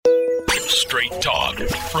Straight talk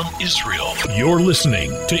from Israel. You're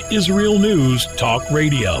listening to Israel News Talk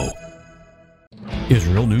Radio.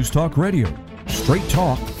 Israel News Talk Radio. Straight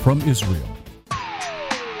talk from Israel.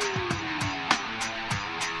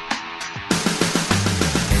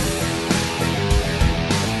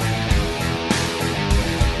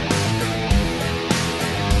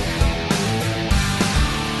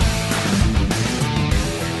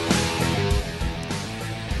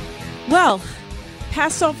 Well,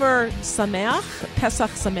 Passover Sameach,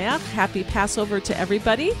 Pesach Sameach, happy Passover to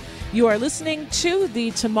everybody. You are listening to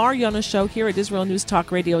the Tamar Yonah Show here at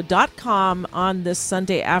IsraelNewsTalkRadio.com on this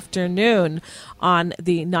Sunday afternoon on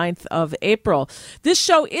the 9th of April. This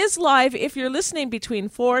show is live if you're listening between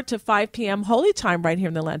 4 to 5 p.m. Holy Time right here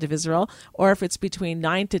in the land of Israel, or if it's between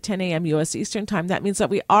 9 to 10 a.m. U.S. Eastern Time. That means that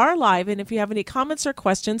we are live, and if you have any comments or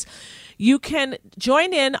questions, you can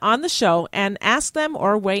join in on the show and ask them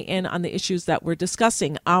or weigh in on the issues that we're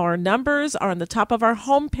discussing. Our numbers are on the top of our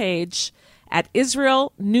homepage at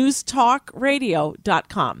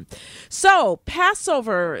IsraelNewsTalkRadio.com. So,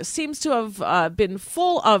 Passover seems to have been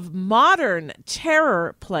full of modern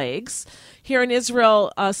terror plagues. Here in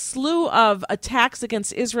Israel, a slew of attacks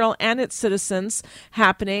against Israel and its citizens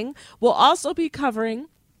happening. We'll also be covering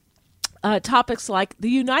topics like the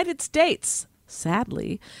United States,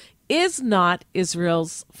 sadly, is not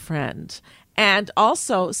Israel's friend. And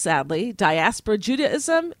also, sadly, diaspora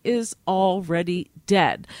Judaism is already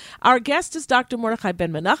dead. Our guest is Dr. Mordechai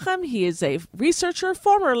Ben Menachem. He is a researcher,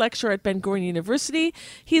 former lecturer at Ben Gurion University.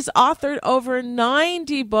 He's authored over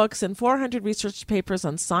 90 books and 400 research papers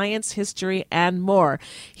on science, history, and more.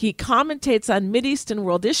 He commentates on Mideastern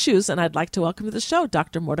world issues, and I'd like to welcome to the show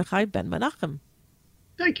Dr. Mordechai Ben Menachem.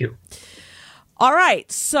 Thank you. All right,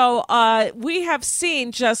 so we have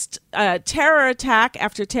seen just terror attack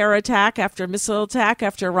after missile attack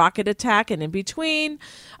after rocket attack, and in between,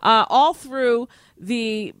 all through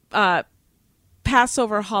the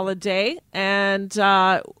Passover holiday. And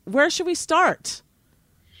where should we start?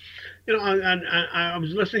 You know, I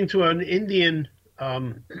was listening to an Indian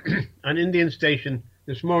station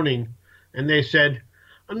this morning, and they said,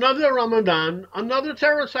 "Another Ramadan, another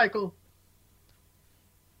terror cycle."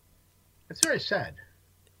 It's very sad.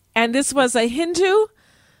 And this was a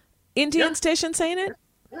Indian station saying it?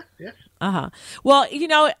 Yeah. Uh-huh. Well, you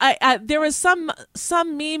know, there was some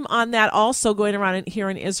meme on that also going around here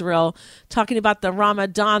in Israel talking about the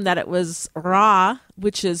Ramadan, that it was Ra,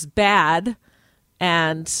 which is bad,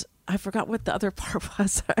 and I forgot what the other part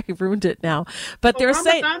was. I ruined it now. But they're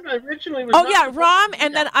saying originally was Ram,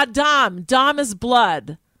 and then Adam. Dam is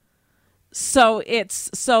blood. So it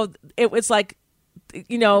was like,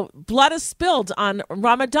 you know, blood is spilled on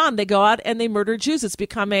Ramadan. They go out and they murder Jews. It's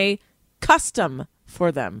become a custom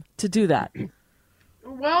for them to do that.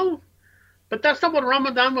 Well, but that's not what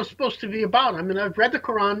Ramadan was supposed to be about. I mean, I've read the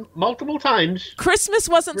Quran multiple times. Christmas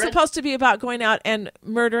wasn't supposed to be about going out and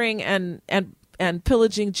murdering and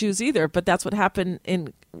pillaging Jews either, but that's what happened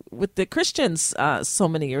with the Christians so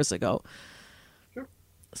many years ago. Sure.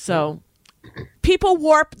 So people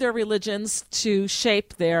warp their religions to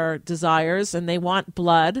shape their desires, and they want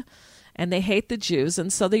blood, and they hate the Jews,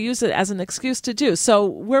 and so they use it as an excuse to do. So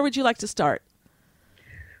where would you like to start?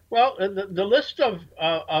 Well, the list of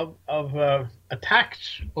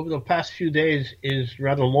attacks over the past few days is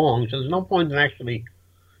rather long, so there's no point in actually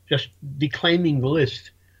just declaiming the list.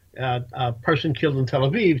 A person killed in Tel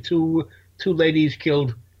Aviv, two ladies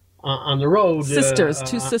killed on the road. Two sisters.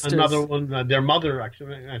 Another one, their mother,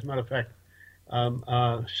 actually, as a matter of fact,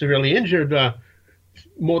 severely injured.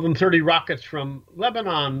 More than 30 rockets from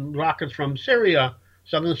Lebanon, rockets from Syria,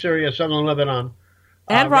 southern Lebanon.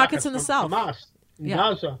 And rockets in the south. Hamas, in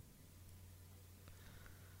Gaza.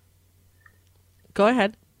 Go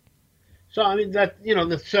ahead. So, I mean, that, you know,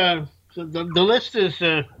 that's, so the list is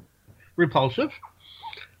repulsive.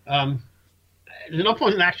 There's no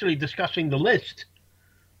point in actually discussing the list.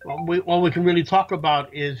 All we can really talk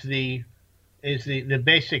about is the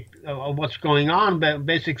basic of what's going on. But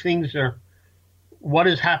basic things are what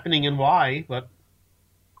is happening and why. But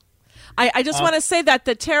I just want to say that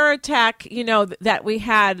the terror attack, you know, that we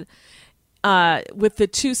had with the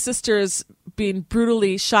two sisters being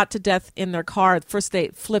brutally shot to death in their car. First, they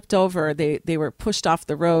flipped over. They were pushed off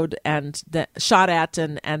the road and shot at,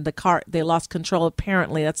 and the car, they lost control.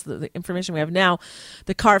 Apparently, that's the information we have now.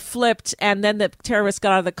 The car flipped, and then the terrorists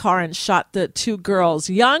got out of the car and shot the two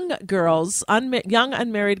girls, young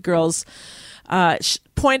unmarried girls.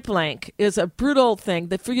 Point blank is a brutal thing.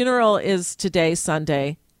 The funeral is today,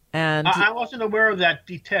 Sunday, and I wasn't aware of that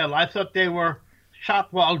detail. I thought they were shot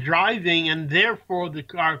while driving, and therefore the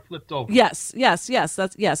car flipped over. Yes. That's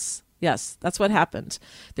yes. Yes, that's what happened.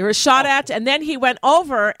 They were shot at, and then he went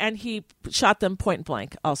over and he shot them point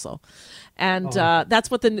blank also. And that's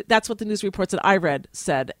what the news reports that I read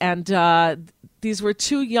said. And these were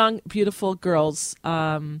two young, beautiful girls.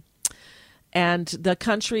 And the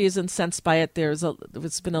country is incensed by it. There's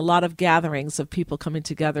been a lot of gatherings of people coming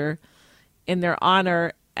together in their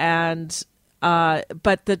honor. And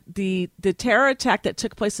but the terror attack that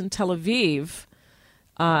took place in Tel Aviv,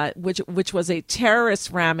 which was a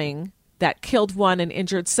terrorist ramming that killed 1 and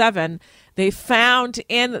injured 7, they found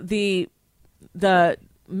in the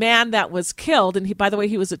man that was killed, and by the way,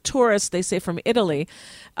 he was a tourist, they say from Italy,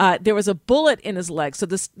 there was a bullet in his leg. So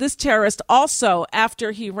this terrorist also,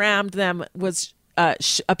 after he rammed them, was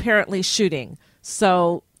apparently shooting.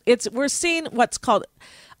 So we're seeing what's called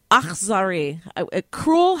achzari,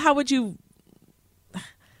 cruel.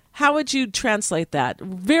 How would you translate that?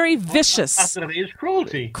 Very vicious. That is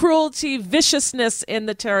cruelty. Cruelty, viciousness in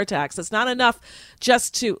the terror attacks. It's not enough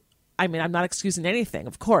just to, I'm not excusing anything,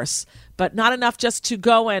 of course, but not enough just to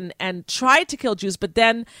go and try to kill Jews, but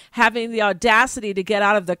then having the audacity to get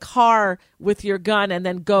out of the car with your gun and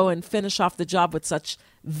then go and finish off the job with such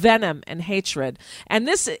venom and hatred. And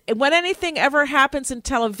when anything ever happens in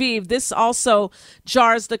Tel Aviv, this also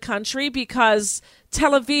jars the country, because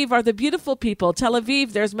Tel Aviv are the beautiful people. Tel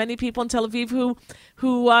Aviv, there's many people in Tel Aviv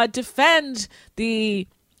who defend the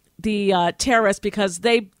terrorists because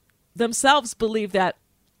they themselves believe that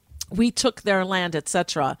we took their land,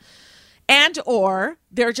 etc. And or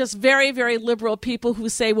they're just very, very liberal people who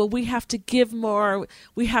say, well, we have to give more,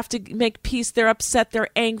 we have to make peace. They're upset, they're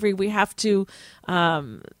angry, we have to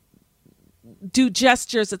do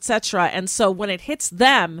gestures, etc. And so when it hits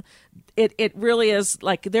them, it really is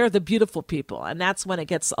like they're the beautiful people. And that's when it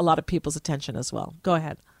gets a lot of people's attention as well. Go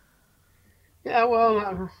ahead. Yeah,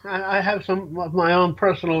 well, I have some of my own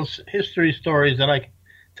personal history stories that I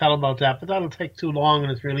tell about that, but that'll take too long,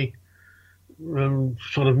 and it's really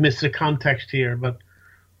sort of miss the context here. But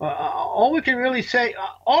all I can really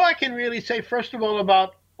say, first of all,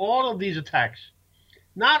 about all of these attacks,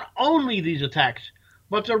 not only these attacks,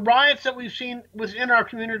 but the riots that we've seen within our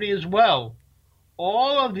community as well,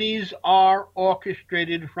 all of these are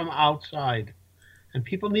orchestrated from outside, and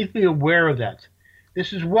people need to be aware of that.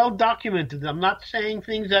 This is well documented. I'm not saying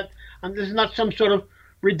things that, this is not some sort of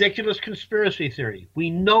ridiculous conspiracy theory.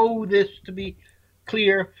 We know this to be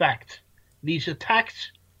clear fact. These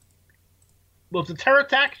attacks, both the terror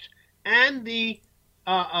attacks and the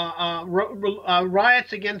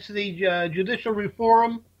riots against the judicial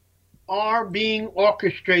reform, are being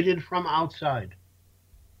orchestrated from outside.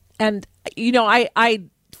 And, I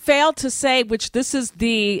failed to say, which this is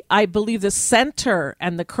I believe the center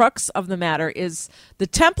and the crux of the matter is the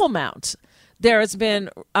Temple Mount. There has been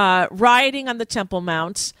rioting on the Temple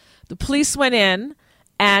Mount. The police went in,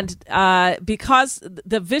 and because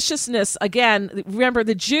the viciousness, again, remember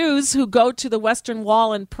the Jews who go to the Western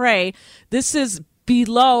Wall and pray, this is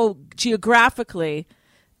below geographically.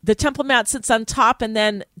 The Temple Mount sits on top, and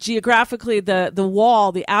then geographically the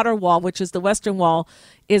wall, the outer wall, which is the Western Wall,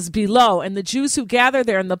 is below. And the Jews who gather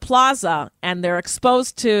there in the plaza, and they're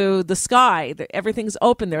exposed to the sky, everything's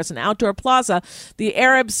open, there's an outdoor plaza, the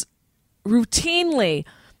Arabs routinely,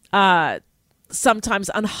 sometimes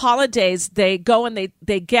on holidays, they go and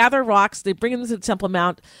they gather rocks, they bring them to the Temple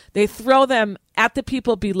Mount, they throw them at the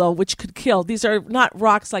people below, which could kill. These are not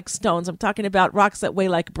rocks like stones. I'm talking about rocks that weigh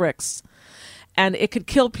like bricks. And it could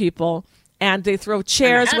kill people, and they throw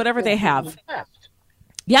chairs, whatever they have.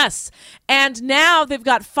 Yes. And now they've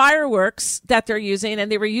got fireworks that they're using, and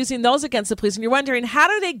they were using those against the police. And you're wondering, how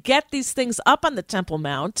do they get these things up on the Temple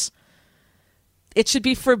Mount? It should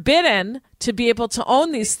be forbidden to be able to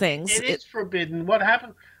own these things. It is forbidden. What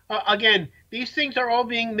happened? Again, these things are all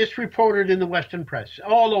being misreported in the Western press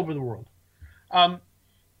all over the world.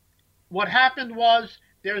 What happened was,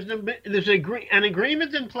 there's an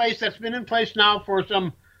agreement in place that's been in place now for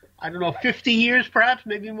some, 50 years perhaps,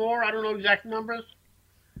 maybe more, I don't know exact numbers,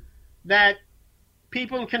 that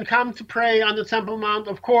people can come to pray on the Temple Mount,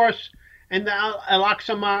 of course, and the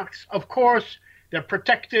Al-Aqsa Mosque, of course, they're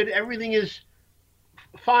protected, everything is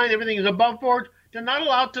fine, everything is above board. They're not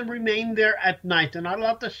allowed to remain there at night. They're not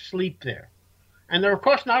allowed to sleep there. And they're, of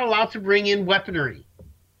course, not allowed to bring in weaponry.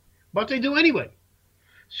 But they do anyway.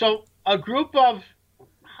 So a group of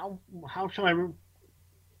how shall I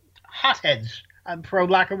hotheads, for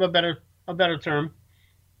lack of a better term,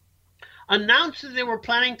 announced that they were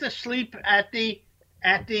planning to sleep at the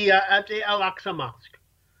Al-Aqsa Mosque.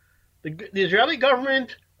 The Israeli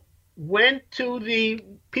government went to the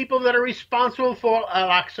people that are responsible for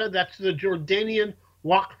Al-Aqsa, that's the Jordanian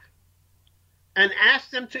Waqf, and asked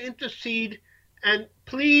them to intercede and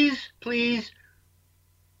please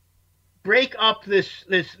break up this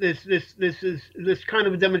kind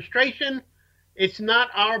of a demonstration. It's not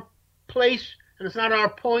our place and it's not our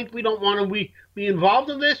point. We don't want to be involved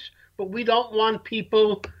in this, but we don't want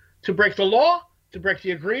people to break the law, to break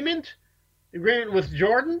the agreement with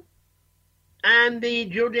Jordan, and the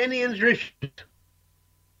Jordanians refused.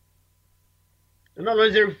 In other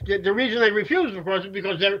words, the reason they refused, of course, is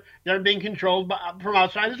because they're being controlled from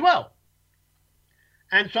outside as well.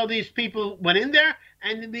 And so these people went in there,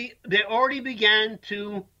 and they already began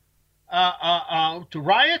to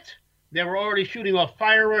riot. They were already shooting off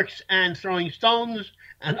fireworks and throwing stones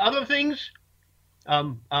and other things.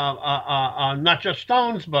 Not just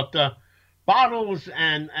stones, but bottles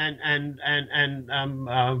and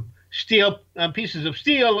steel pieces of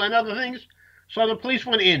steel and other things. So the police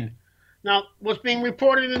went in. Now, what's being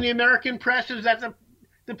reported in the American press is that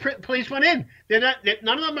the police went in.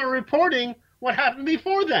 None of them are reporting what happened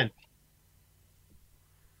before then.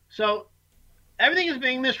 So everything is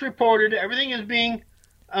being misreported. Everything is being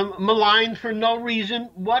maligned for no reason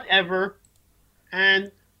whatever.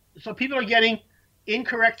 And so people are getting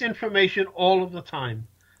incorrect information all of the time.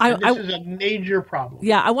 This is a major problem.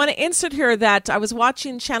 Yeah, I want to insert here that I was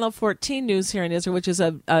watching Channel 14 News here in Israel, which is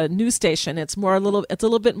a news station. It's a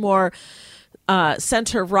little bit more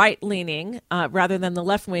center right leaning rather than the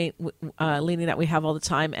left wing leaning that we have all the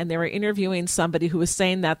time. And they were interviewing somebody who was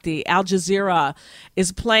saying that the Al Jazeera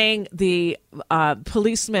is playing the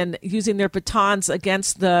policemen using their batons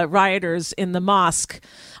against the rioters in the mosque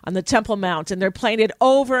on the Temple Mount, and they're playing it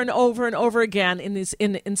over and over and over again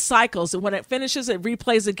in cycles. And when it finishes, it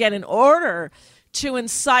replays again in order to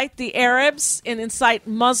incite the Arabs and incite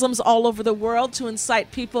Muslims all over the world, to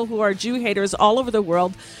incite people who are Jew haters all over the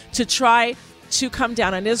world to try to come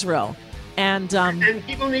down on Israel. And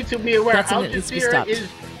people need to be aware, Al Jazeera is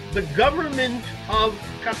the government of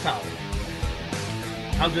Qatar.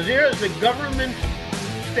 Al Jazeera is the government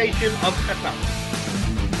station of Qatar.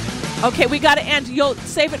 Okay, we got to end. You'll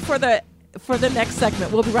save it for the next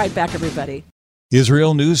segment. We'll be right back, everybody.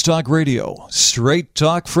 Israel News Talk Radio, straight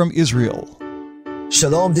talk from Israel.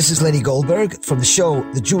 Shalom, this is Lenny Goldberg from the show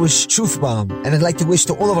The Jewish Truth Bomb, and I'd like to wish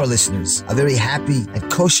to all of our listeners a very happy and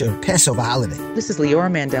kosher Passover holiday. This is Leora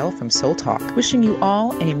Mandel from Soul Talk, wishing you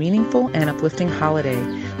all a meaningful and uplifting holiday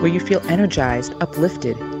where you feel energized,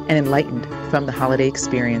 uplifted, and enlightened from the holiday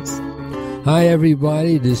experience. Hi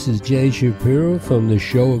everybody, this is Jay Shapiro from the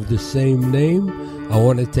show of the same name. I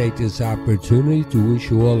want to take this opportunity to wish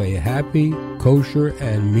you all a happy, kosher,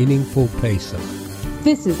 and meaningful Pesach.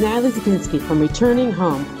 This is Natalie Zipinski from Returning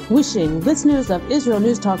Home, wishing listeners of Israel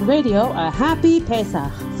News Talk Radio a happy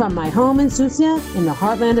Pesach from my home in Susia in the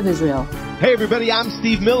heartland of Israel. Hey everybody, I'm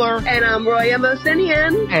Steve Miller. And I'm Roya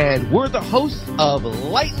Mosinian. And we're the hosts of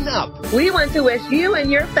Lighten Up. We want to wish you and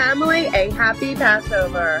your family a happy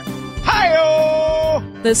Passover. Hi-oh!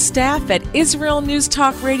 The staff at Israel News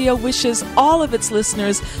Talk Radio wishes all of its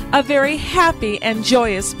listeners a very happy and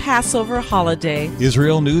joyous Passover holiday.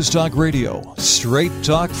 Israel News Talk Radio, straight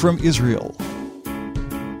talk from Israel.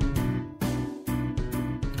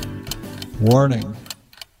 Warning.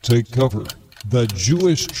 Take cover. The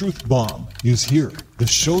Jewish Truth Bomb is here. The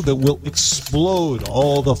show that will explode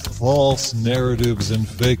all the false narratives and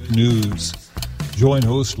fake news. Join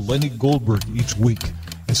host Lenny Goldberg each week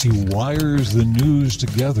as he wires the news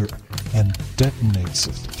together and detonates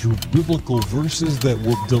it through biblical verses that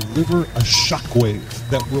will deliver a shockwave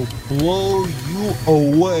that will blow you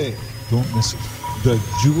away. Don't miss it. The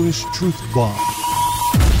Jewish Truth Bomb.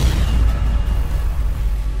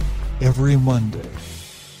 Every Monday.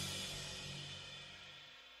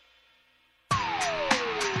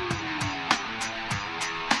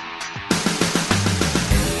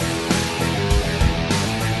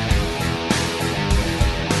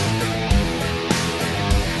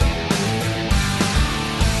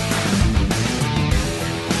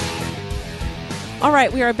 All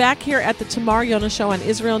right, we are back here at the Tamar Yonah Show on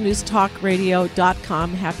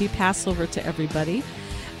IsraelNewsTalkRadio.com. Happy Passover to everybody.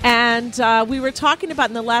 And we were talking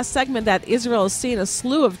about in the last segment that Israel has seen a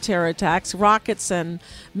slew of terror attacks, rockets and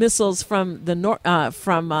missiles from the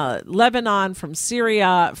Lebanon, from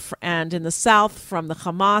Syria, and in the south from the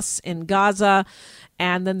Hamas in Gaza.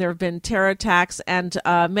 And then there have been terror attacks, and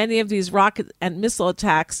many of these rocket and missile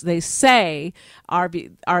attacks, they say, are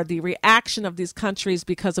the reaction of these countries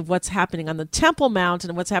because of what's happening on the Temple Mount.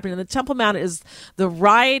 And what's happening on the Temple Mount is the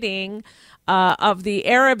rioting of the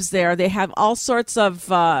Arabs there. They have all sorts of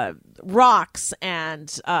rocks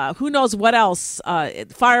and who knows what else,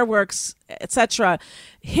 fireworks, etc.,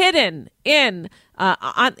 hidden in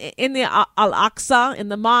in the Al-Aqsa, in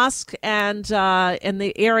the mosque, and in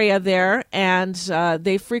the area there, and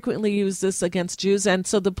they frequently use this against Jews. And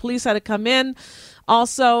so the police had to come in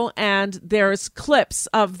also, and there's clips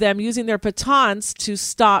of them using their batons to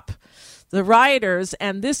stop the rioters,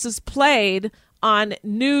 and this is played on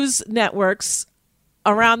news networks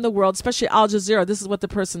around the world, especially Al Jazeera. This is what the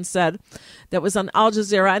person said that was on Al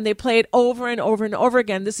Jazeera, and they play it over and over and over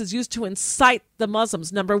again. This is used to incite the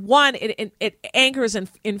Muslims. Number one, it angers and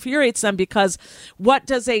infuriates them, because what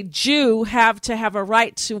does a Jew have to have a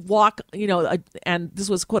right to walk, and this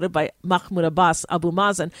was quoted by Mahmoud Abbas, Abu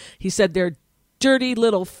Mazen. He said they're dirty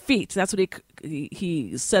little feet. That's what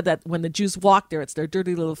he said, that when the Jews walk there, it's their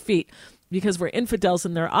dirty little feet, because we're infidels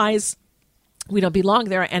in their eyes. We don't belong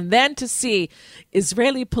there. And then to see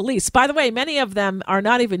Israeli police, by the way, many of them are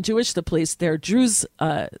not even Jewish, the police, they're Druze,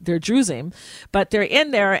 they're Druzim, but they're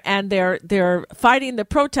in there and they're fighting the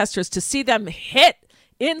protesters. To see them hit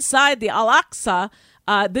inside the Al-Aqsa,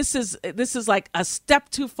 this is like a step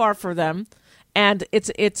too far for them, and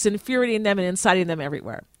it's infuriating them and inciting them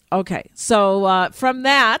everywhere. Okay, so from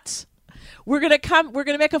that, we're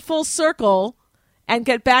gonna make a full circle and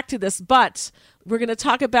get back to this, but we're going to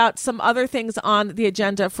talk about some other things on the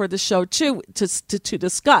agenda for the show too, to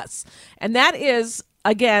discuss. And that is,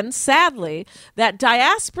 again, sadly, that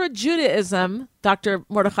diaspora Judaism, Dr.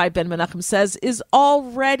 Mordechai Ben Menachem says, is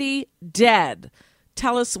already dead.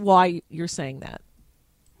 Tell us why you're saying that.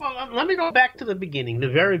 Well, let me go back to the beginning, the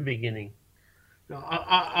very beginning.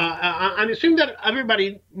 I assume that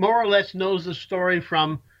everybody more or less knows the story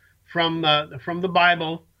from the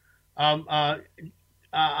Bible.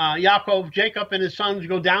 Jacob and his sons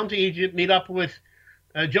go down to Egypt, meet up with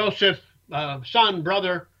Joseph, son,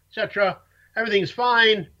 brother, etc. Everything's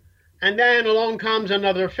fine. And then along comes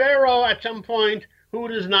another Pharaoh at some point who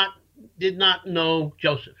did not know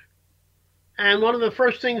Joseph. And one of the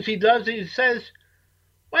first things he does, he says,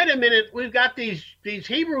 wait a minute, we've got these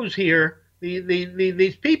Hebrews here,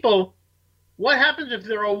 these people. What happens if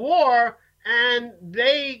there are a war and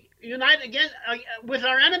they unite with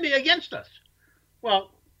our enemy against us?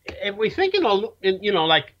 Well, if we think in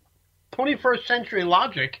like 21st century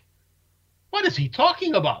logic, what is he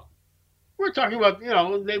talking about? We're talking about,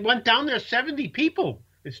 they went down there 70 people.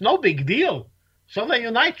 It's no big deal. So they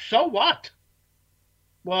unite, so what?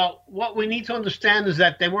 Well, what we need to understand is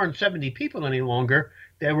that they weren't 70 people any longer.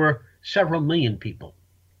 There were several million people.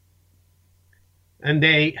 And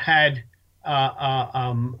they had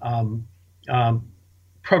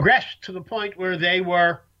progressed to the point where they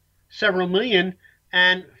were several million,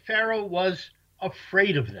 and Pharaoh was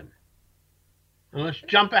afraid of them. Now let's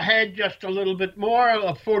jump ahead just a little bit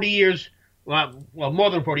more, 40 years, well, more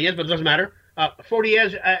than 40 years, but it doesn't matter. 40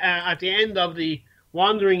 years at the end of the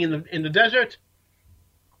wandering in the desert,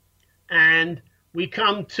 and we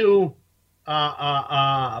come to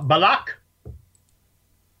Balak,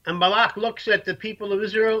 and Balak looks at the people of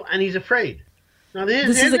Israel, and he's afraid. Now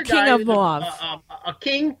this is a king of Moab, a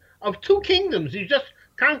king of two kingdoms. He's just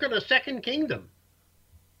conquered a second kingdom.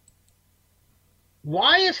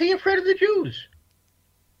 Why is he afraid of the Jews?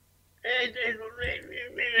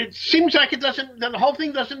 It seems like the whole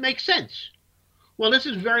thing doesn't make sense. Well, this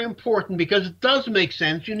is very important because it does make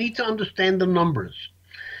sense. You need to understand the numbers.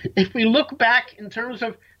 If we look back in terms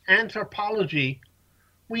of anthropology,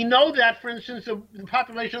 we know that, for instance, the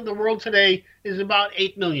population of the world today is about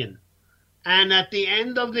 8 million. And at the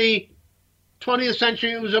end of the 20th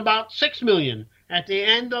century, it was about 6 million. At the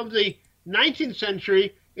end of the 19th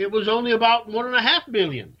century, it was only about 1.5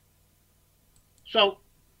 million. So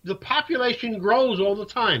the population grows all the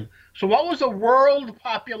time. So what was the world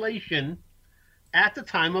population at the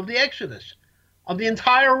time of the Exodus, of the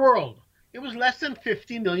entire world? It was less than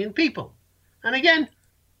 50 million people. And again,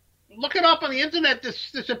 look it up on the internet.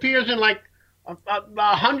 This appears in like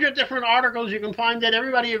 100 different articles. You can find that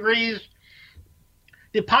everybody agrees.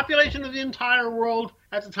 The population of the entire world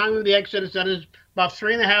at the time of the Exodus, that is about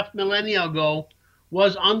 3.5 millennia ago,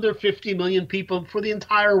 was under 50 million people for the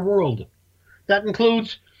entire world. That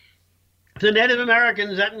includes the Native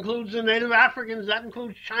Americans, that includes the Native Africans, that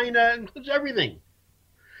includes China, that includes everything.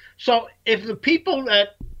 So if the people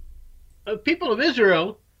of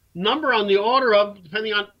Israel number on the order of,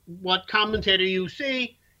 depending on what commentator you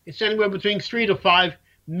see, it's anywhere between 3 to 5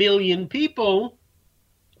 million people.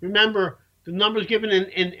 Remember, the numbers given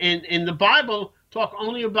in the Bible talk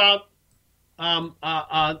only about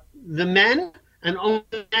the men, and only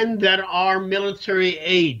the men that are military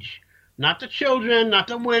age. Not the children, not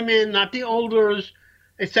the women, not the elders,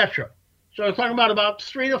 etc. So we're talking about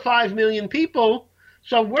 3 to 5 million people.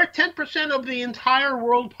 So we're 10% of the entire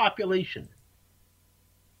world population.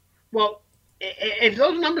 Well, if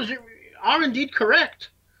those numbers are indeed correct,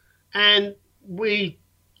 and we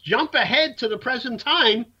jump ahead to the present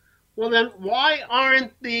time, well then why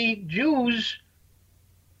aren't the Jews,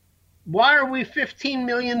 why are we 15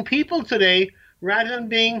 million people today rather than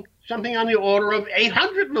being something on the order of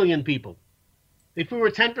 800 million people? If we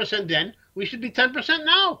were 10% then, we should be 10%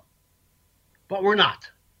 now. But we're not.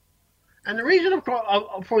 And the reason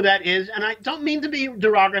for that is, and I don't mean to be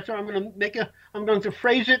derogatory, I'm going to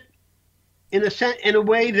phrase it in a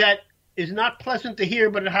way that is not pleasant to hear,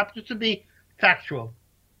 but it happens to be factual.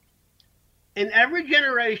 In every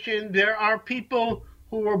generation, there are people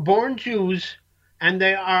who were born Jews, and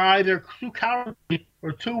they are either too cowardly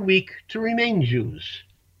or too weak to remain Jews.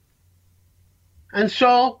 And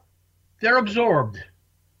so they're absorbed.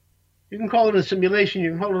 You can call it a simulation,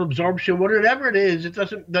 you can call it absorption, whatever it is, it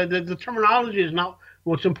doesn't, the terminology is not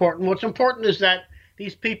what's important. What's important is that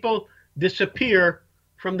these people disappear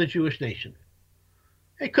from the Jewish nation.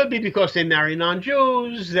 It could be because they marry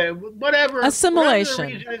non-Jews, whatever. Assimilation.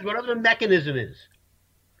 Whatever the reason is, whatever the mechanism is.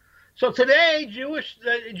 So today,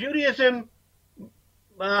 Judaism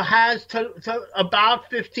has about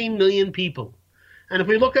 15 million people. And if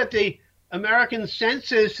we look at the American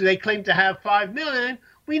census, they claim to have 5 million.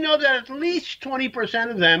 We know that at least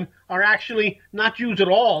 20% of them are actually not Jews at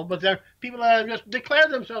all, but they're people that have just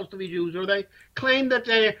declared themselves to be Jews, or they claim that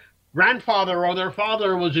their grandfather or their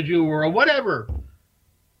father was a Jew or whatever.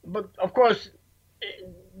 But of course,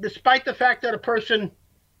 despite the fact that a person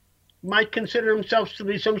might consider himself to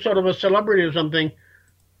be some sort of a celebrity or something,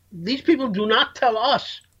 these people do not tell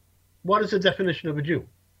us what is the definition of a Jew.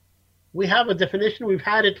 We have a definition. We've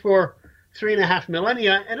had it for 3.5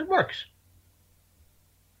 millennia, and it works.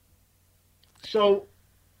 So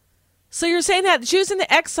you're saying that Jews in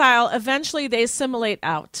the exile, eventually they assimilate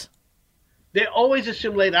out? They always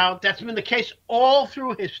assimilate out. That's been the case all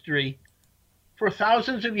through history for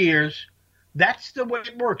thousands of years. That's the way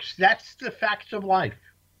it works. That's the facts of life.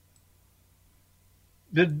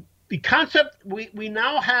 The concept, we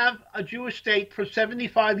now have a Jewish state for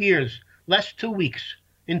 75 years, less 2 weeks.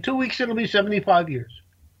 In 2 weeks, it'll be 75 years.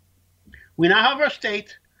 We now have our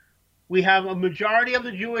state. We have a majority of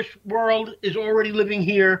the Jewish world is already living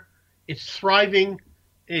here. It's thriving.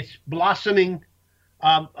 It's blossoming.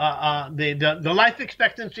 The life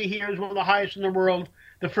expectancy here is one of the highest in the world.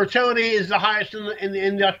 The fertility is the highest in the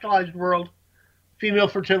industrialized world. Female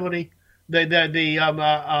fertility. The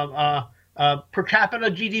per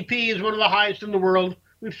capita GDP is one of the highest in the world.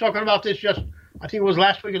 We've spoken about this just, I think it was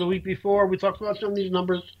last week or the week before. We talked about some of these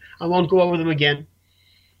numbers. I won't go over them again.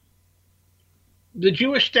 The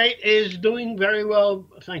Jewish state is doing very well,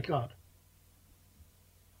 thank God.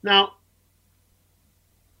 Now,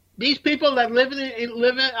 these people that live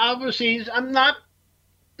overseas, I'm not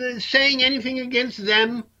saying anything against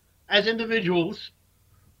them as individuals,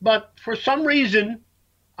 but for some reason,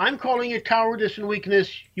 I'm calling it cowardice and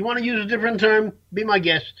weakness. You want to use a different term? Be my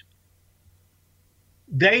guest.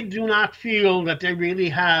 They do not feel that they really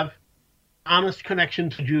have honest connection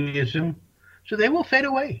to Judaism, so they will fade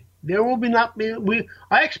away. There will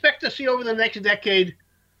I expect to see over the next decade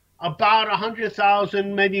about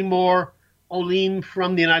 100,000, maybe more, Olim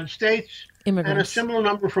from the United States, immigrants, and a similar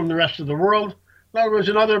number from the rest of the world. In other words,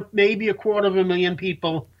 another maybe 250,000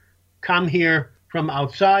 people come here from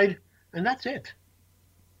outside, and that's it.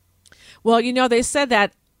 Well, you know, they said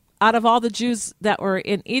that out of all the Jews that were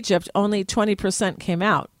in Egypt, only 20% came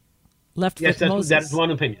out, left with Moses. Yes, that's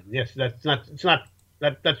one opinion. Yes, that's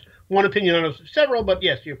one opinion out of several, but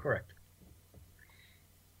yes, you're correct.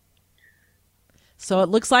 So it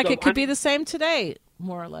looks like it could be the same today,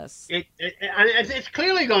 more or less. It's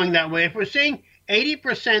clearly going that way. If we're seeing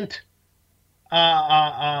 80%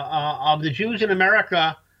 of the Jews in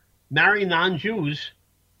America marry non-Jews,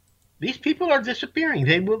 these people are disappearing.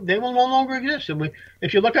 They will no longer exist.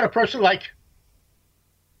 If you look at a person like,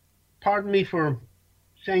 pardon me for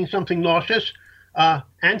saying something nauseous,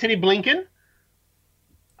 Antony Blinken,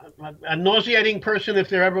 a nauseating person if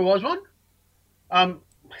there ever was one.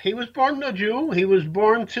 He was born a Jew. He was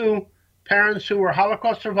born to parents who were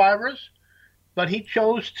Holocaust survivors, but he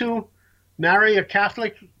chose to marry a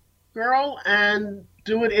Catholic girl and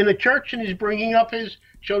do it in a church, and he's bringing up his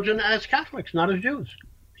children as Catholics, not as Jews.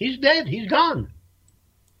 He's dead. He's gone.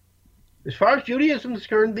 As far as Judaism is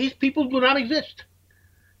concerned, these people do not exist.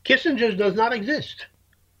 Kissinger does not exist.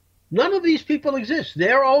 None of these people exist.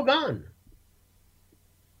 They're all gone.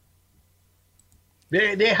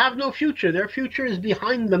 They have no future. Their future is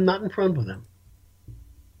behind them, not in front of them.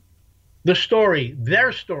 The story,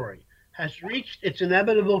 their story, has reached its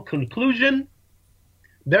inevitable conclusion.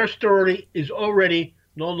 Their story is already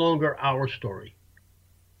no longer our story.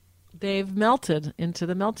 They've melted into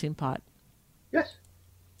the melting pot. Yes.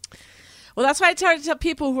 Well, that's why I try to tell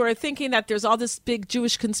people who are thinking that there's all this big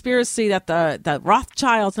Jewish conspiracy that the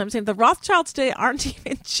Rothschilds, and I'm saying the Rothschilds today aren't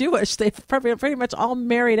even Jewish. They've pretty much all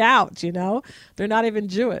married out, you know. They're not even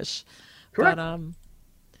Jewish. Correct. But,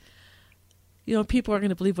 people are going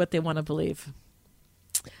to believe what they want to believe.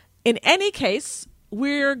 In any case,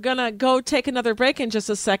 we're going to go take another break in just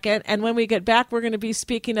a second. And when we get back, we're going to be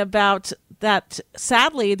speaking about that,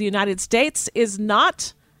 sadly, the United States is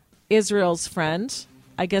not Israel's friend.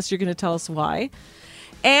 I guess you're going to tell us why.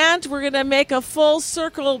 And we're going to make a full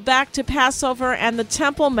circle back to Passover and the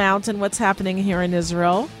Temple Mount and what's happening here in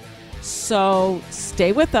Israel. So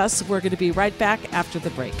stay with us. We're going to be right back after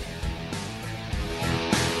the break.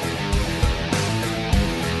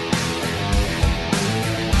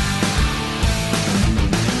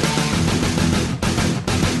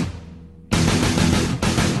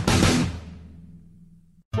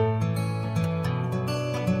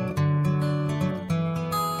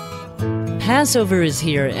 Passover is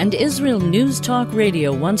here, and Israel News Talk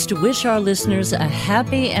Radio wants to wish our listeners a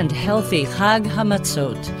happy and healthy Chag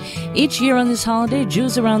HaMatzot. Each year on this holiday,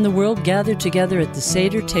 Jews around the world gather together at the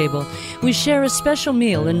Seder table. We share a special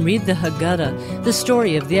meal and read the Haggadah, the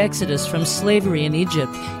story of the Exodus from slavery in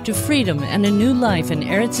Egypt to freedom and a new life in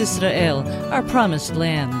Eretz Israel, our promised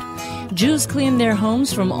land. Jews clean their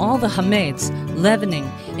homes from all the hametz,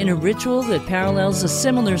 leavening, in a ritual that parallels a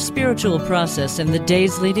similar spiritual process in the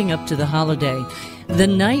days leading up to the holiday. The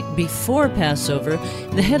night before Passover,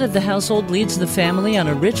 the head of the household leads the family on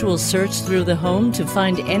a ritual search through the home to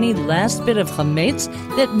find any last bit of hametz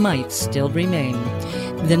that might still remain.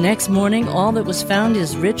 The next morning, all that was found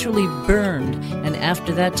is ritually burned, and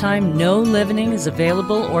after that time, no leavening is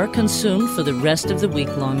available or consumed for the rest of the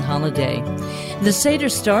week-long holiday. The Seder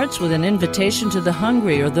starts with an invitation to the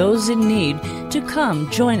hungry or those in need to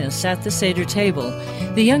come join us at the Seder table.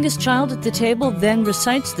 The youngest child at the table then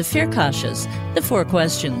recites the Firkashas, the 4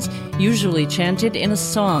 questions, usually chanted in a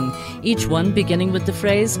song, each one beginning with the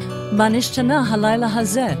phrase, Ma nishtana halayla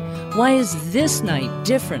hazeh? Why is this night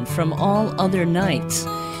different from all other nights?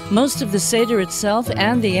 Most of the Seder itself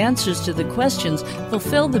and the answers to the questions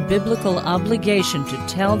fulfill the biblical obligation to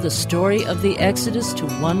tell the story of the Exodus to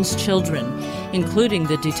one's children, including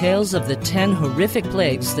the details of the 10 horrific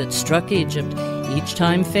plagues that struck Egypt each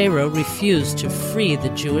time Pharaoh refused to free the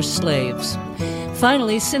Jewish slaves.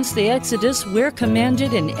 Finally, since the Exodus, we're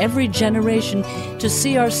commanded in every generation to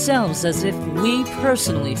see ourselves as if we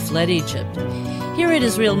personally fled Egypt. Here at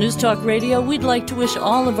Israel News Talk Radio, we'd like to wish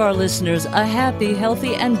all of our listeners a happy,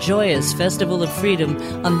 healthy, and joyous Festival of Freedom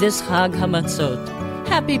on this Chag HaMatzot.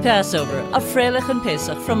 Happy Passover, a Freilich and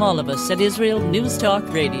Pesach from all of us at Israel News Talk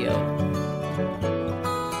Radio.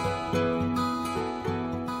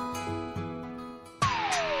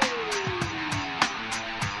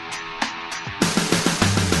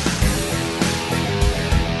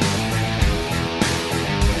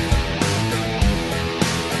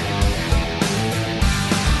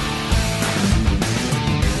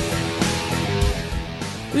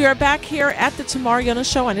 We are back here at the Tamar Yonah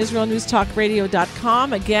Show on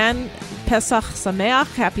IsraelNewsTalkRadio.com. Again, Pesach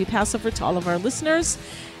Sameach, happy Passover to all of our listeners.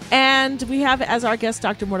 And we have as our guest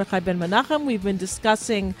Dr. Mordechai Ben Menachem. We've been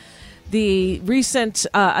discussing the recent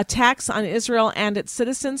attacks on Israel and its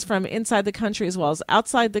citizens from inside the country as well as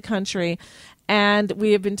outside the country. And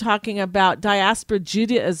we have been talking about diaspora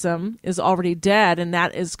Judaism is already dead, and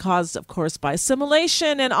that is caused, of course, by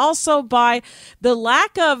assimilation and also by the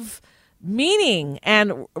lack of meaning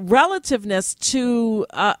and relativeness to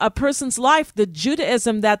a person's life, the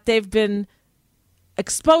Judaism that they've been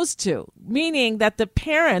exposed to, meaning that the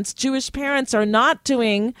parents, Jewish parents, are not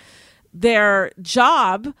doing their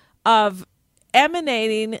job of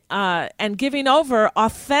emanating and giving over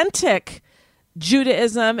authentic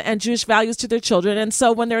Judaism and Jewish values to their children. And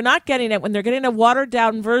so when they're not getting it, when they're getting a watered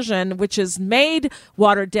down version, which is made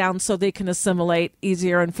watered down so they can assimilate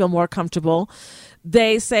easier and feel more comfortable,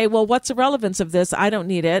 they say, well, what's the relevance of this? I don't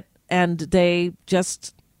need it. And they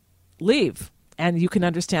just leave. And you can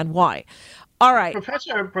understand why. All right.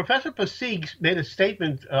 Professor Pasig made a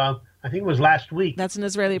statement, I think it was last week. That's an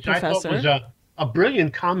Israeli professor. I thought was a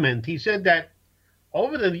brilliant comment. He said that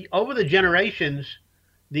over the generations,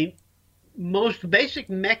 the most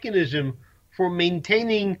basic mechanism for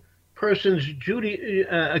maintaining person's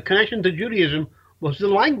connection to Judaism was the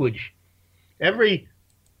language. Every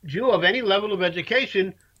Jew of any level of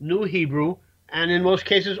education knew Hebrew, and in most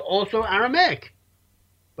cases also Aramaic.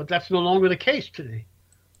 But that's no longer the case today.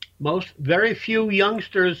 Very few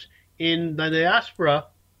youngsters in the diaspora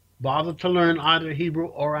bother to learn either Hebrew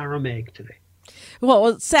or Aramaic today.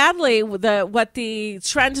 Well, sadly, what the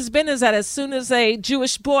trend has been is that as soon as a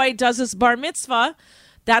Jewish boy does his bar mitzvah,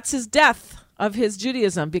 that's his death of his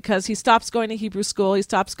Judaism, because he stops going to Hebrew school. He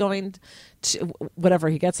stops going to whatever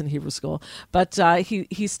he gets in Hebrew school, but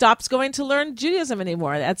he stops going to learn Judaism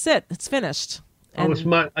anymore. That's it. It's finished. And it's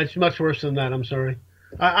much worse than that. I'm sorry.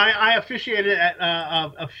 I officiated at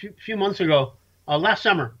a few months ago, last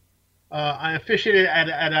summer. I officiated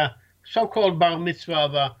at a so-called bar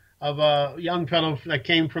mitzvah of a young fellow that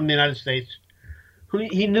came from the United States.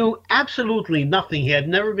 He knew absolutely nothing. He had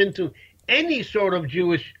never been to any sort of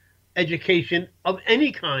Jewish education of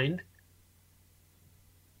any kind.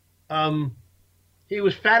 He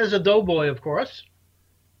was fat as a doughboy, of course,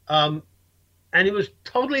 and he was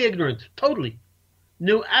totally ignorant. Totally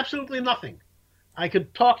knew absolutely nothing. I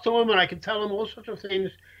could talk to him and I could tell him all sorts of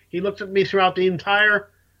things. He looked at me throughout the entire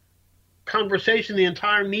conversation, the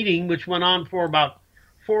entire meeting, which went on for about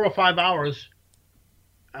 4 or 5 hours.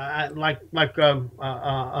 How do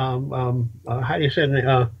you say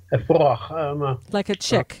it? Like a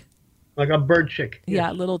chick. Like a bird chick.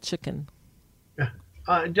 Yeah, little chicken.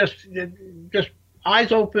 Just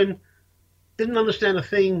eyes open, didn't understand a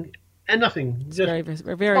thing and nothing. It's very,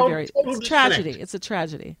 very. It's a tragedy. It's a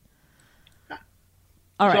tragedy.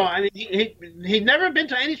 All right. So I mean, he'd never been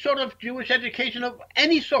to any sort of Jewish education of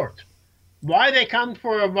any sort. Why they come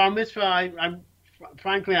for a bar mitzvah,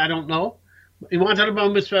 frankly, I don't know. He wanted a bar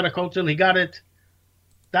mitzvah at a kotel. He got it.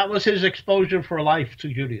 That was his exposure for life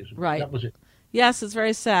to Judaism. Right. That was it. Yes, it's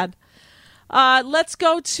very sad. Let's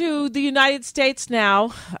go to the United States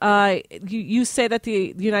now. You say that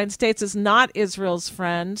the United States is not Israel's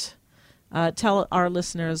friend. Tell our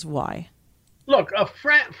listeners why. Look,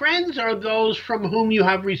 friends are those from whom you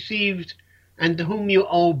have received and to whom you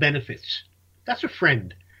owe benefits. That's a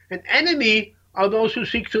friend. An enemy are those who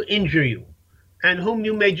seek to injure you and whom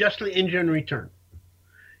you may justly injure in return.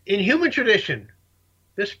 In human tradition,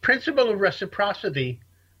 this principle of reciprocity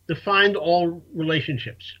defined all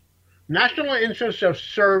relationships. National interests are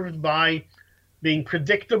served by being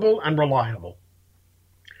predictable and reliable.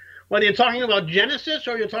 Whether you're talking about Genesis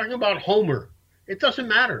or you're talking about Homer, it doesn't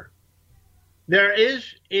matter. There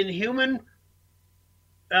is in human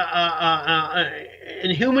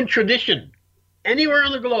tradition, anywhere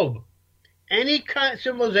on the globe, any kind of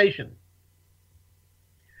civilization,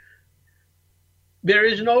 there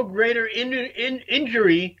is no greater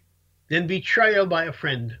injury than betrayal by a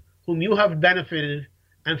friend whom you have benefited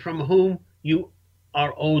and from whom you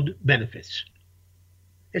are owed benefits.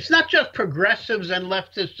 It's not just progressives and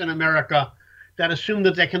leftists in America that assume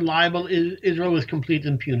that they can libel Israel with complete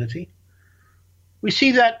impunity. We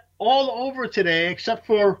see that all over today, except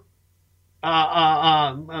for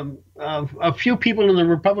a few people in the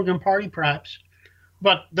Republican Party, perhaps.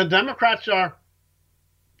 But the Democrats are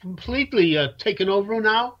completely taken over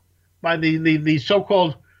now by the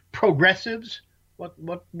so-called progressives.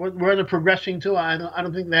 Where they're progressing to, I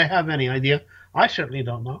don't think they have any idea. I certainly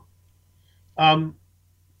don't know.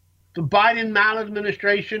 The Biden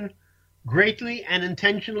maladministration greatly and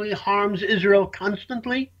intentionally harms Israel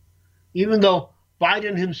constantly, even though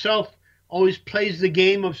Biden himself always plays the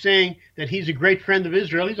game of saying that he's a great friend of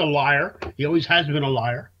Israel. He's a liar. He always has been a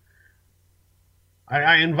liar.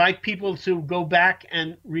 I invite people to go back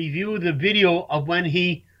and review the video of when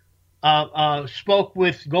he spoke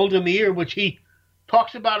with Golda Meir, which he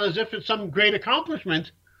talks about as if it's some great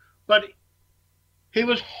accomplishment, but he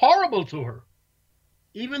was horrible to her.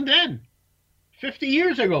 Even then, 50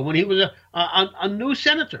 years ago, when he was a new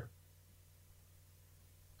senator.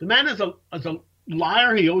 The man is a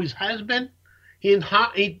liar. He always has been. His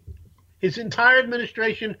entire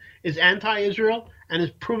administration is anti-Israel and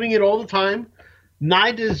is proving it all the time.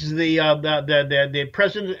 Neither is the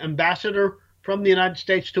president ambassador from the United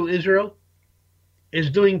States to Israel is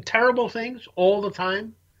doing terrible things all the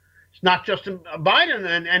time. It's not just Biden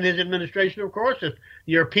and his administration, of course. It's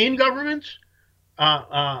European governments,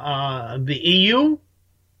 the EU,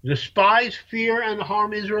 despise, fear, and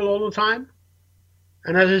harm Israel all the time.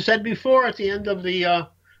 And as I said before, at the end of the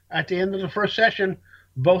first session,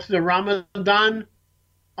 both the Ramadan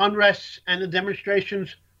unrests and the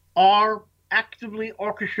demonstrations are actively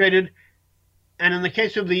orchestrated, and in the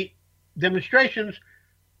case of the demonstrations,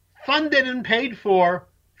 funded and paid for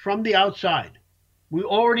from the outside. We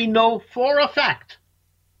already know for a fact.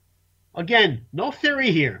 Again, no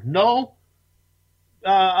theory here, no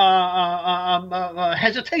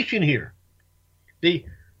hesitation here. The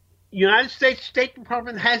United States State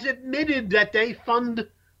Department has admitted that they fund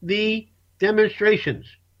the demonstrations,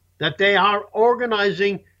 that they are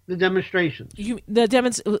organizing the demonstrations.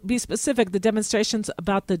 Be specific. The demonstrations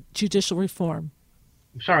about the judicial reform.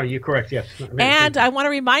 Sorry, you're correct, yes. And I want to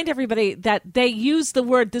remind everybody that they use the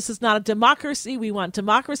word, this is not a democracy, we want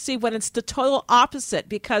democracy, when it's the total opposite,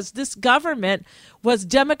 because this government was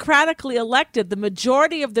democratically elected. The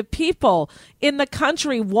majority of the people in the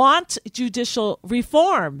country want judicial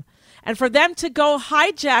reform. And for them to go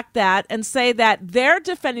hijack that and say that they're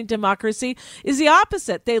defending democracy is the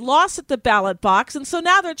opposite. They lost at the ballot box, and so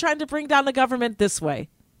now they're trying to bring down the government this way.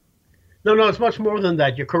 No, it's much more than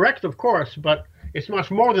that. You're correct, of course, but it's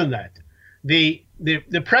much more than that. The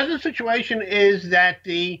present situation is that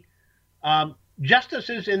the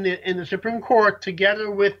justices in the Supreme Court,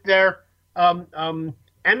 together with their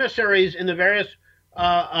emissaries in the various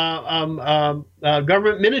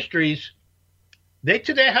government ministries, they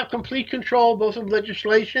today have complete control both of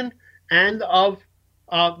legislation and of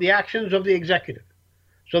the actions of the executive.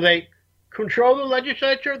 So they control the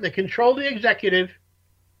legislature, they control the executive.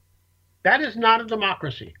 That is not a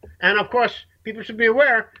democracy. And of course, people should be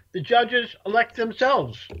aware, the judges elect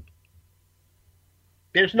themselves.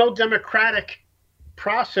 There's no democratic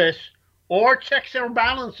process or checks and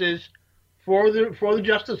balances for the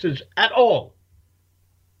justices at all.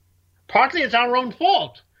 Partly it's our own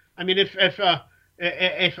fault. I mean, if a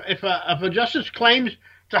justice claims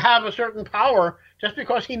to have a certain power, just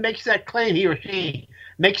because he makes that claim, he or she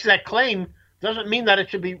makes that claim, doesn't mean that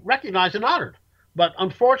it should be recognized and honored. But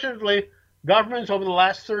unfortunately, governments over the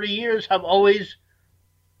last 30 years have always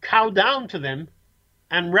cowed down to them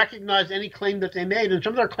and recognized any claim that they made. And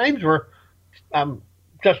some of their claims were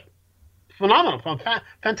just phenomenal,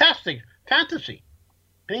 fantastic, fantasy.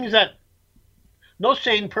 Things that no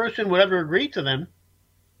sane person would ever agree to them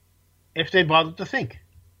if they bothered to think.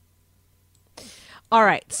 All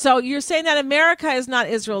right. So you're saying that America is not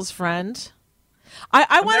Israel's friend.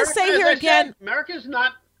 I want to say here again, America is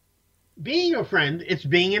not being a friend, it's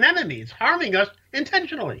being an enemy. It's harming us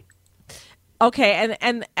intentionally. Okay,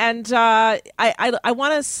 and I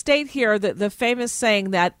want to state here that the famous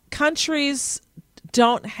saying that countries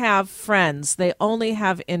don't have friends; they only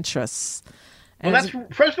have interests. Well, that's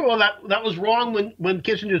first of all that was wrong when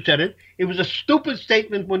Kissinger said it. It was a stupid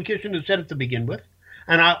statement when Kissinger said it to begin with,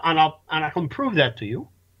 and I can prove that to you.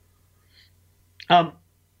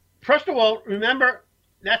 First of all, remember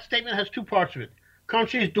that statement has two parts of it.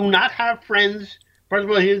 Countries do not have friends. First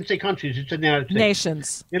of all, he didn't say countries, he said the United States.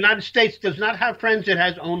 Nations. The United States does not have friends, it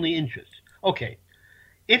has only interests. Okay.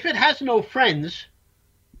 If it has no friends,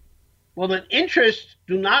 well, then interests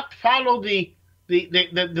do not follow the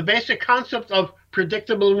basic concept of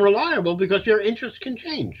predictable and reliable, because your interests can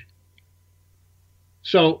change.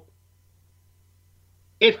 So,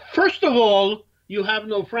 if first of all, you have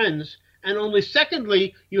no friends, and only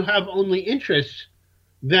secondly, you have only interests,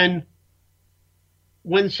 then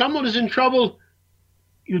when someone is in trouble,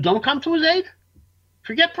 you don't come to his aid?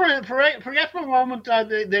 Forget for a moment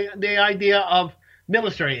the idea of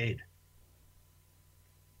military aid.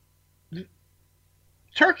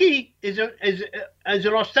 Turkey is an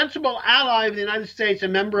ostensible ally of the United States, a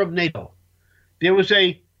member of NATO. There was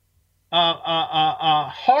a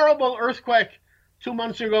horrible earthquake 2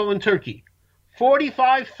 months ago in Turkey.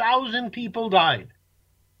 45,000 people died.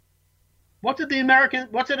 What did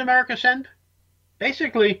America send?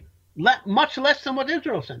 Basically, much less than what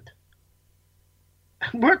Israel sent.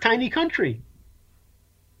 We're a tiny country,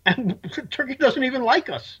 and Turkey doesn't even like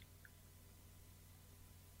us.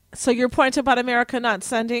 So your point about America not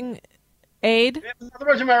sending aid? In other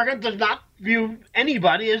words, America does not view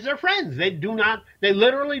anybody as their friends. They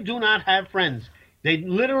literally do not have friends. They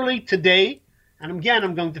literally today, and again,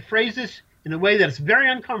 I'm going to phrase this in a way that is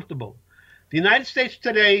very uncomfortable. The United States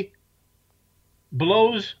today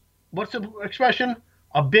blows, what's the expression?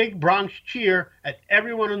 A big Bronx cheer at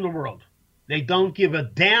everyone in the world. They don't give a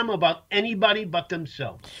damn about anybody but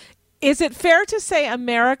themselves. Is it fair to say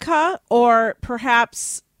America, or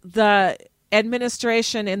perhaps the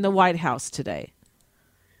administration in the White House today?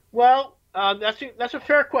 Well, that's a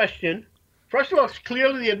fair question. First of all, it's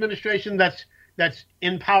clearly the administration that's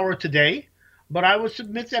in power today, but I would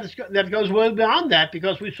submit that it goes well beyond that,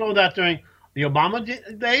 because we saw that during the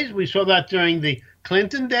Obama days, we saw that during the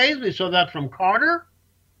Clinton days, we saw that from Carter.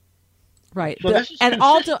 Right, so this is and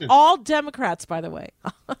all Democrats, by the way.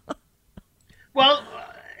 Well,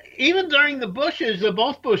 even during the Bushes,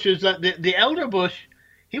 both Bushes, the elder Bush,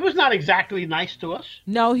 he was not exactly nice to us.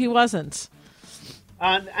 No, he wasn't.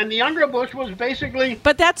 And the younger Bush was basically.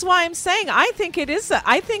 But that's why I'm saying I think it is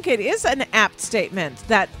an apt statement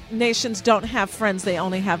that nations don't have friends; they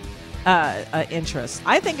only have interests.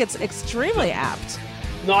 I think it's extremely apt.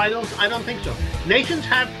 No, I don't think so. Nations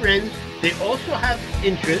have friends; they also have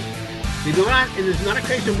interests. They do not, and it's not a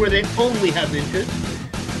case of where they only have interests.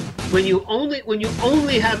 when you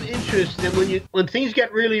only have interest, then when things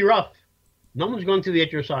get really rough, no one's going to be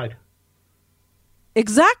at your side.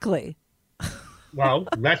 Exactly. Well,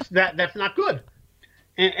 that's not good.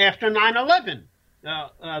 And after 9/11,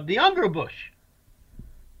 the Under Bush,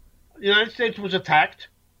 the United States was attacked.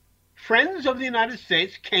 Friends of the United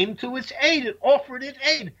States came to its aid and offered its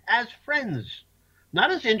aid as friends, not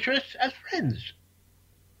as interests, as friends.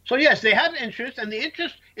 So yes, they have interest, and the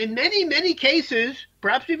interest in many, many cases,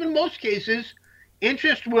 perhaps even most cases,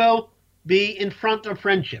 interest will be in front of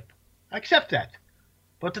friendship. I accept that.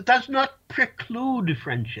 But that does not preclude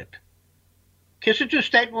friendship. Kissinger's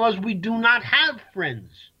statement was, we do not have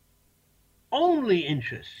friends, only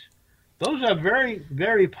interests. Those are very,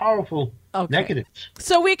 very powerful negatives.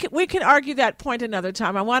 So we can argue that point another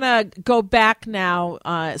time. I want to go back now,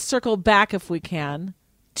 circle back if we can,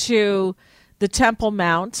 to the Temple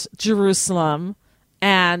Mount, Jerusalem,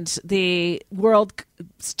 and the world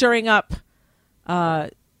stirring up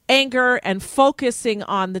anger and focusing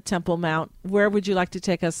on the Temple Mount. Where would you like to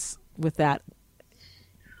take us with that?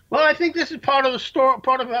 Well, I think this is part of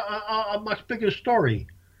a much bigger story.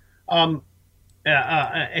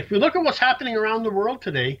 If we look at what's happening around the world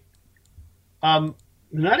today, the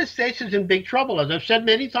United States is in big trouble. As I've said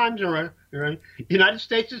many times already, the United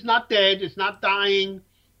States is not dead. It's not dying.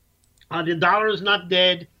 The dollar is not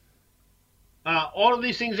dead. All of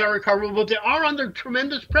these things are recoverable, but they are under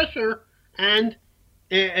tremendous pressure and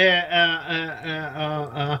at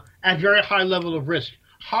very high level of risk.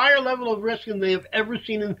 Higher level of risk than they have ever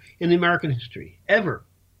seen in American history, ever.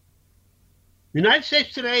 The United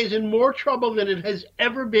States today is in more trouble than it has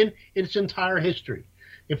ever been in its entire history.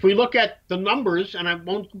 If we look at the numbers, and I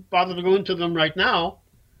won't bother to go into them right now,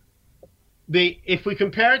 if we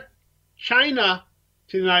compare China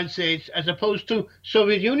to the United States as opposed to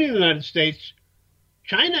Soviet Union and the United States,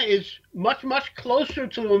 China is much, much closer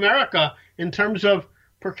to America in terms of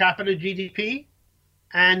per capita GDP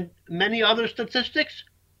and many other statistics.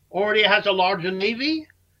 Already has a larger navy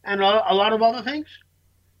and a lot of other things.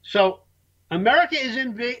 So America is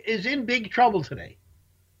in big trouble today.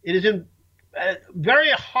 It is in a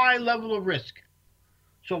very high level of risk.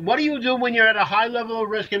 So what do you do when you're at a high level of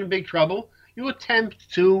risk and in big trouble? You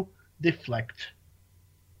attempt to deflect.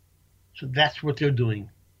 So that's what they're doing.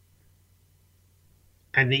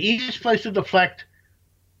 And the easiest place to deflect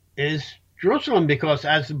is Jerusalem, because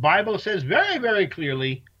as the Bible says very, very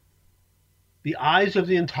clearly, the eyes of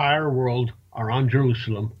the entire world are on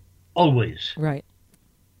Jerusalem, always. Right.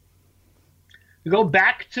 We go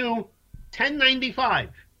back to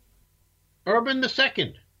 1095, Urban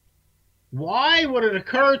II. Why would it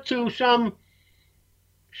occur to some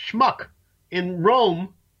schmuck in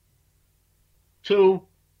Rome to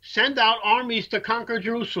send out armies to conquer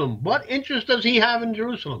Jerusalem? What interest does he have in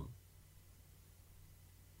Jerusalem?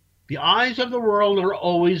 The eyes of the world are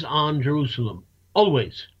always on Jerusalem,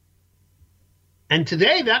 always. And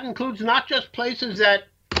today that includes not just places that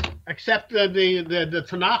accept the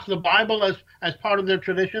Tanakh, the Bible, as part of their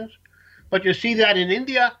traditions, but you see that in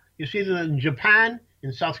India, you see that in Japan,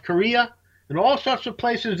 in South Korea, and all sorts of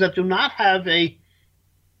places that do not have a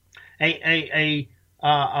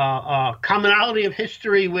commonality of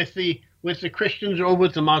history with the Christians or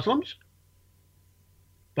with the Muslims.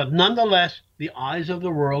 But nonetheless, the eyes of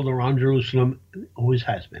the world are on Jerusalem, always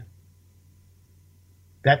has been.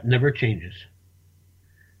 That never changes.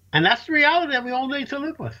 And that's the reality that we all need to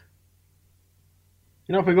live with.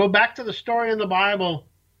 You know, if we go back to the story in the Bible,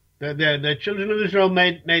 the children of Israel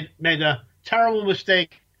made a terrible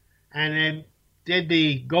mistake, and they did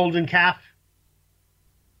the golden calf.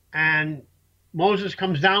 And Moses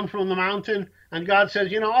comes down from the mountain, and God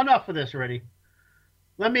says, enough of this already.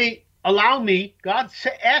 Allow me, God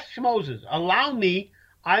asks Moses, allow me,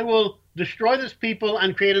 I will destroy this people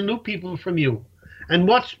and create a new people from you. And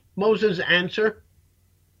what's Moses' answer?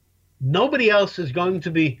 Nobody else is going to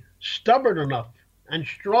be stubborn enough and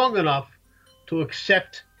strong enough to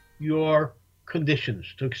accept your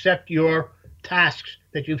conditions, to accept your tasks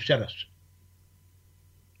that you've set us.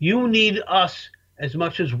 You need us as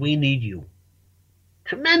much as we need you.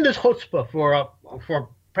 Tremendous chutzpah for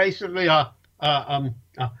basically the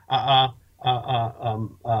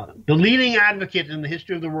leading advocate in the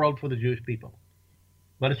history of the world for the Jewish people.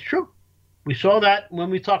 But it's true. We saw that when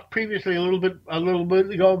we talked previously a little bit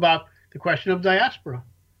ago about the question of diaspora.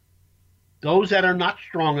 Those that are not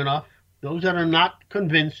strong enough, those that are not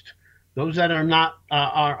convinced, those that are not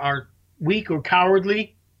are weak or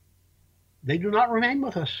cowardly, they do not remain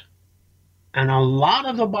with us. And a lot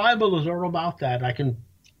of the Bible is all about that. I can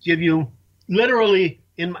give you literally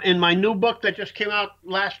in my new book that just came out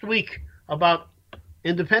last week about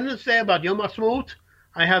Independence Day, about Yom Ha'atzmaut,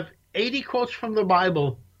 I have 80 quotes from the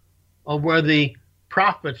Bible of where the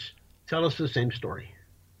prophets tell us the same story.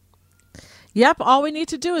 Yep, all we need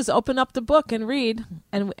to do is open up the book and read.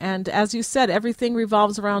 And as you said, everything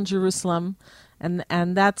revolves around Jerusalem. And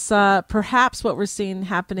that's perhaps what we're seeing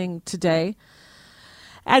happening today.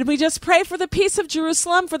 And we just pray for the peace of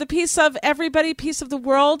Jerusalem, for the peace of everybody, peace of the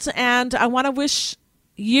world. And I want to wish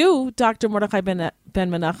you, Dr. Mordechai Ben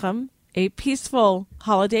Menachem, a peaceful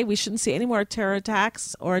holiday. We shouldn't see any more terror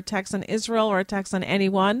attacks or attacks on Israel or attacks on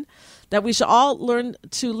anyone. That we should all learn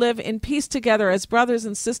to live in peace together as brothers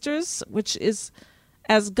and sisters, which is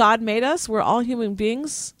as God made us. We're all human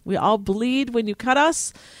beings. We all bleed when you cut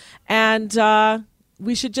us. And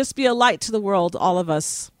we should just be a light to the world, all of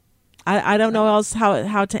us. I don't know else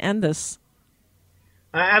how to end this.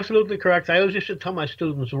 Absolutely correct. I always used to tell my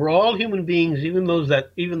students, we're all human beings, even those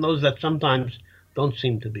that sometimes don't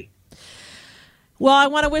seem to be. Well, I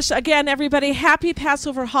want to wish, again, everybody happy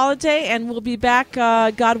Passover holiday, and we'll be back,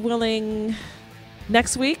 God willing,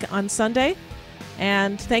 next week on Sunday.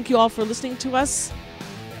 And thank you all for listening to us.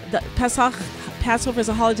 The Passover is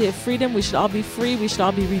a holiday of freedom. We should all be free. We should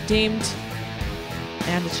all be redeemed.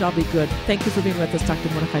 And it should all be good. Thank you for being with us, Dr.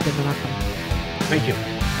 Mordechai Ben Menachem. Thank you.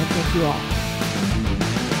 And thank you all.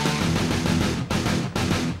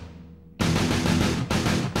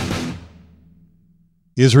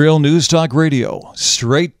 Israel News Talk Radio,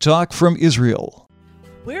 straight talk from Israel.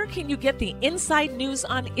 Where can you get the inside news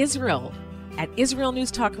on Israel? At Israel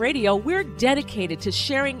News Talk Radio, we're dedicated to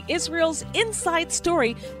sharing Israel's inside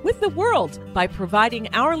story with the world by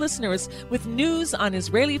providing our listeners with news on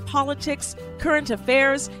Israeli politics, current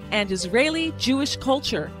affairs, and Israeli Jewish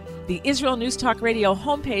culture. The Israel News Talk Radio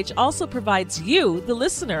homepage also provides you, the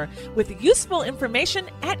listener, with useful information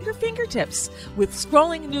at your fingertips, with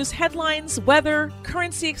scrolling news headlines, weather,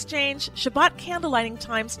 currency exchange, Shabbat candlelighting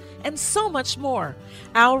times, and so much more.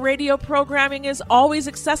 Our radio programming is always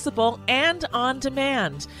accessible and on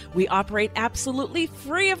demand. We operate absolutely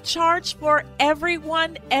free of charge for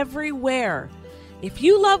everyone, everywhere. If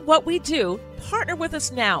you love what we do, partner with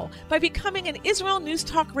us now by becoming an Israel News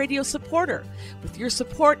Talk Radio supporter. With your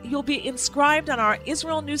support, you'll be inscribed on our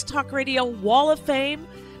Israel News Talk Radio Wall of Fame.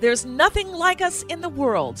 There's nothing like us in the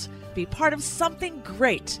world. Be part of something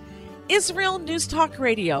great. Israel News Talk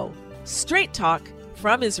Radio. Straight talk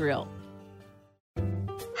from Israel.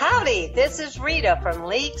 Howdy, this is Rita from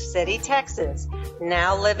League City, Texas,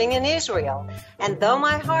 now living in Israel. And though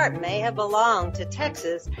my heart may have belonged to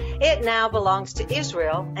Texas, it now belongs to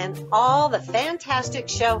Israel and all the fantastic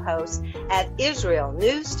show hosts at Israel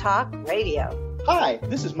News Talk Radio. Hi,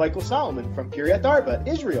 this is Michael Solomon from Kiryat Arba,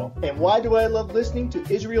 Israel. And why do I love listening to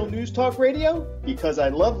Israel News Talk Radio? Because I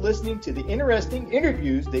love listening to the interesting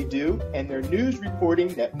interviews they do and their news reporting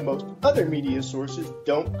that most other media sources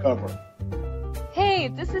don't cover. Hey,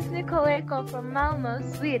 this is Nicoleko from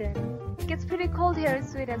Malmö, Sweden. It gets pretty cold here in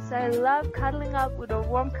Sweden, so I love cuddling up with a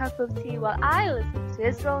warm cup of tea while I listen to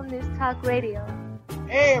Israel News Talk Radio.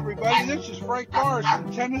 Hey everybody, this is Frank Morris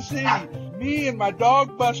from Tennessee. Me and my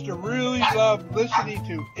dog Buster really love listening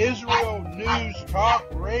to Israel News Talk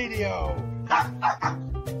Radio.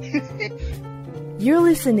 You're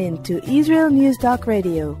listening to Israel News Talk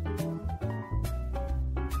Radio.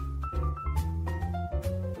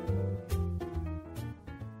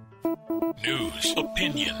 News,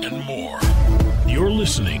 opinion, and more. You're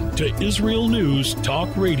listening to Israel News Talk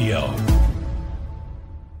Radio.